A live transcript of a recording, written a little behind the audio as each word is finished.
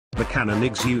The Canon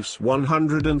IXUS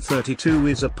 132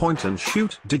 is a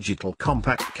point-and-shoot digital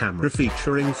compact camera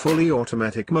featuring fully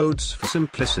automatic modes for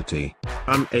simplicity.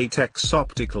 An 8x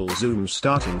optical zoom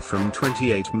starting from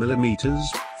 28mm,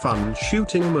 fun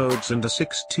shooting modes and a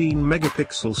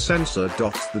 16-megapixel sensor.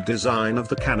 The design of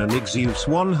the Canon IXUS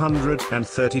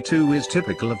 132 is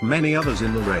typical of many others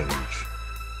in the range.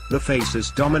 The face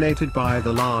is dominated by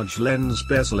the large lens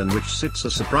bezel in which sits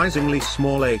a surprisingly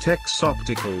small 8x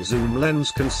optical zoom lens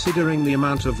considering the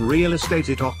amount of real estate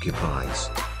it occupies.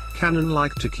 Canon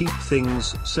like to keep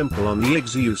things simple on the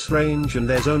IXUS range, and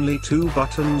there's only 2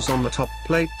 buttons on the top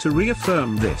plate to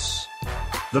reaffirm this.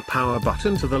 The power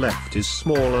button to the left is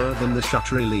smaller than the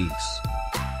shutter release.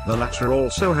 The latter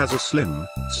also has a slim,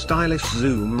 stylish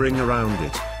zoom ring around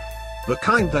it. The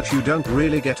kind that you don't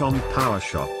really get on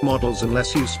PowerShot models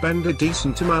unless you spend a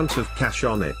decent amount of cash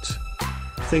on it.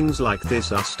 Things like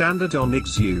this are standard on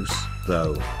IXUS,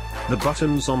 though. The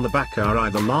buttons on the back are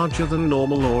either larger than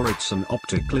normal or it's an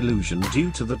optical illusion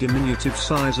due to the diminutive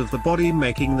size of the body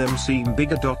making them seem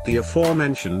bigger. The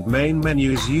aforementioned main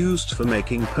menu is used for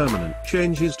making permanent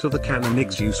changes to the Canon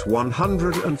IXUS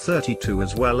 132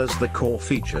 as well as the core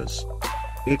features.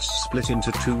 It's split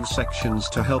into 2 sections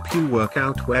to help you work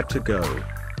out where to go.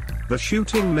 The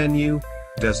shooting menu,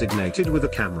 designated with a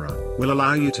camera, will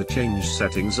allow you to change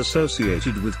settings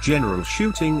associated with general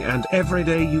shooting and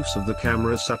everyday use of the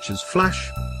camera such as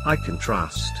flash, high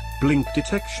contrast, blink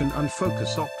detection and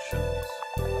focus options.